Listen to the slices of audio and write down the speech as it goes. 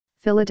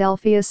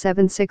Philadelphia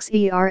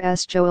 7-6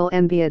 ERS Joel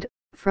Embiid,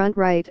 front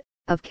right,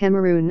 of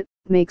Cameroon,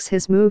 makes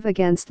his move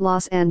against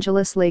Los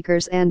Angeles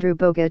Lakers Andrew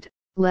Bogut,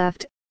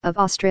 left, of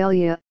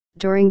Australia,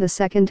 during the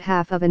second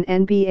half of an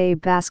NBA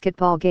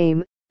basketball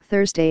game,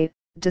 Thursday,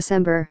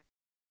 December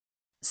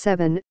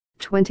 7,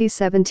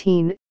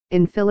 2017,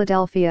 in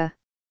Philadelphia.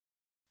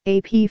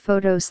 AP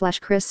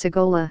photo/Chris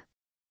Segola.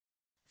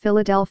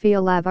 Philadelphia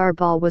LeVar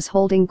Ball was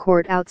holding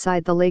court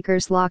outside the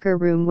Lakers' locker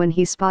room when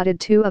he spotted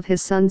two of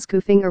his sons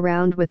goofing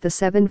around with the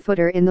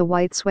 7-footer in the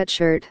white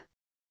sweatshirt.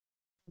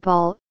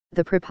 Ball,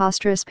 the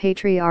preposterous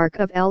patriarch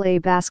of LA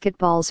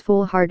basketball's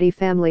foolhardy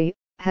family,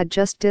 had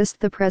just dissed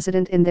the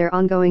president in their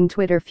ongoing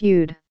Twitter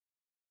feud.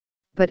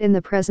 But in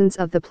the presence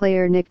of the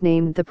player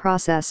nicknamed The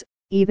Process,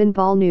 even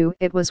Ball knew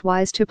it was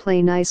wise to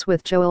play nice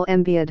with Joel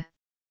Embiid.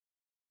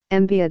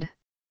 "Embiid.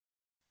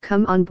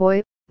 Come on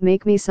boy,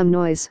 make me some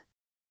noise,"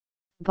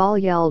 Ball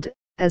yelled,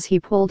 as he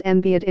pulled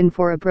Embiid in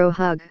for a bro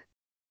hug.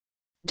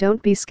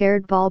 "Don't be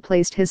scared." Ball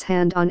placed his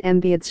hand on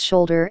Embiid's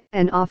shoulder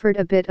and offered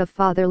a bit of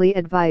fatherly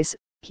advice.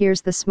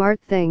 "Here's the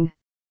smart thing.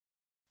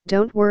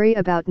 Don't worry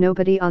about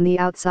nobody on the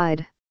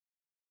outside.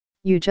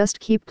 You just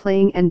keep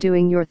playing and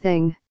doing your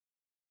thing."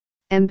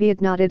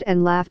 Embiid nodded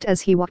and laughed as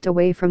he walked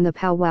away from the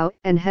powwow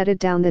and headed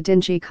down the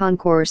dingy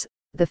concourse,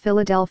 the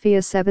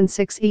Philadelphia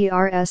 7-6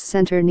 ERS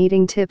center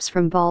needing tips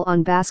from Ball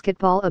on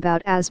basketball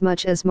about as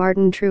much as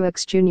Martin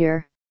Truex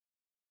Jr.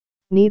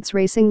 needs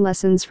racing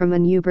lessons from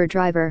an Uber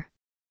driver.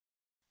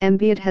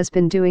 Embiid has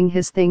been doing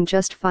his thing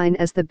just fine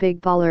as the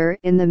big baller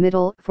in the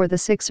middle for the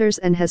Sixers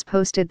and has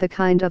posted the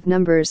kind of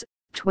numbers,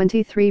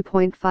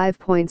 23.5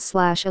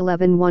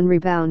 points/11.1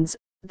 rebounds,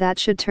 that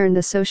should turn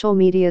the social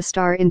media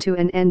star into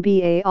an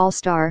NBA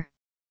All-Star.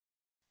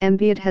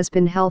 Embiid has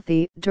been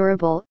healthy,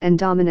 durable and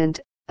dominant,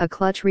 a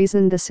clutch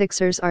reason the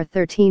Sixers are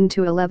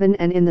 13-11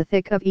 and in the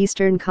thick of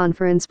Eastern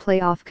Conference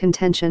playoff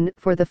contention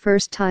for the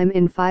first time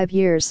in 5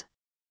 years.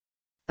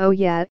 Oh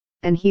yeah,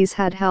 and he's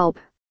had help.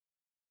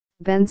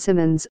 Ben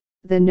Simmons,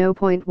 the No.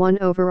 1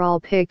 overall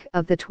pick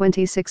of the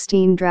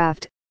 2016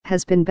 draft,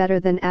 has been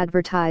better than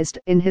advertised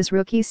in his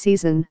rookie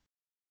season.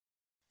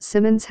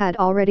 Simmons had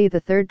already the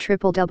third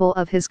triple-double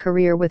of his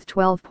career with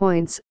 12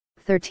 points,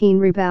 13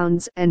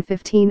 rebounds and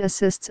 15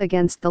 assists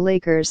against the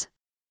Lakers.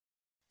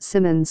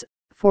 Simmons,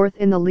 fourth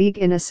in the league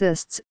in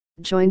assists,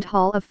 joined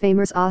Hall of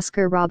Famers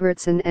Oscar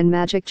Robertson and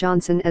Magic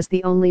Johnson as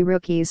the only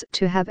rookies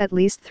to have at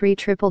least 3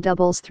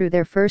 triple-doubles through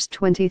their first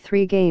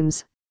 23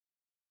 games.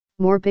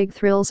 More big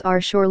thrills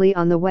are surely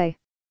on the way.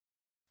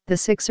 The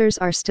Sixers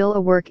are still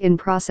a work in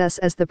process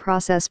as the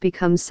process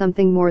becomes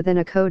something more than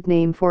a code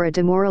name for a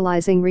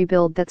demoralizing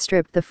rebuild that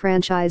stripped the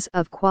franchise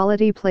of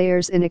quality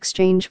players in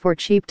exchange for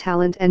cheap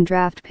talent and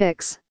draft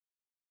picks.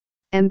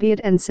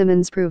 Embiid and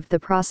Simmons proved the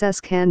process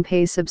can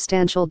pay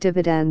substantial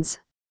dividends.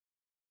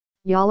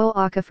 Yalo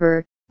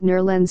Okafor,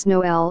 Nerlens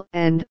Noel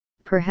and,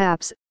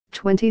 perhaps,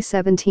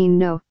 2017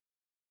 No.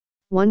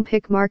 1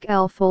 pick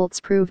Markelle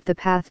Fultz proved the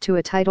path to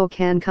a title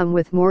can come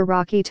with more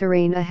rocky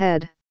terrain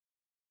ahead.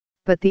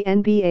 But the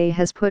NBA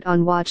has put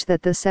on watch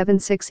that the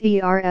 7-6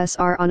 ERS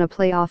are on a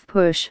playoff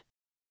push.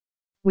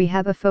 "We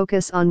have a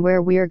focus on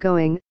where we're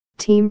going,"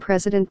 team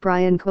president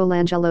Brian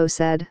Colangelo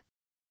said.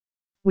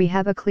 "We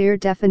have a clear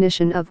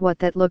definition of what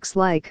that looks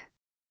like.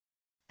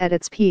 At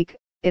its peak,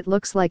 it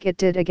looks like it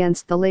did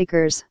against the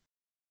Lakers."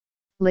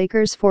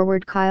 Lakers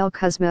forward Kyle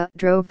Kuzma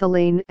drove the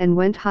lane and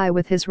went high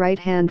with his right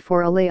hand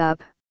for a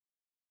layup.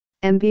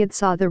 Embiid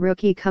saw the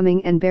rookie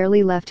coming and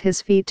barely left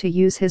his feet to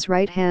use his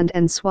right hand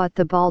and swat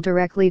the ball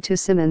directly to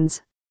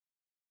Simmons.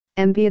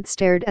 Embiid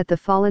stared at the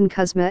fallen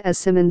Kuzma as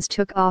Simmons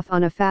took off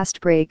on a fast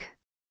break.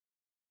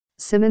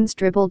 Simmons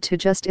dribbled to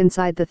just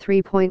inside the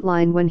three-point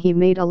line when he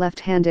made a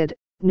left-handed,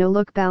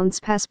 no-look bounce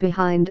pass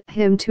behind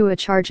him to a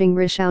charging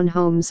Richaun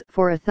Holmes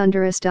for a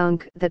thunderous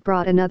dunk that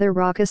brought another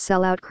raucous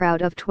sellout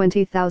crowd of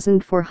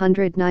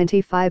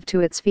 20,495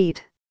 to its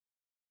feet.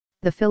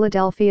 "The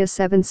Philadelphia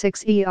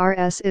 7-6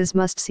 ERS is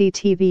must-see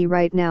TV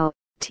right now,"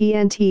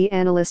 TNT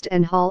analyst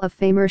and Hall of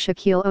Famer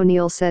Shaquille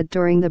O'Neal said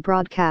during the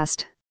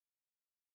broadcast.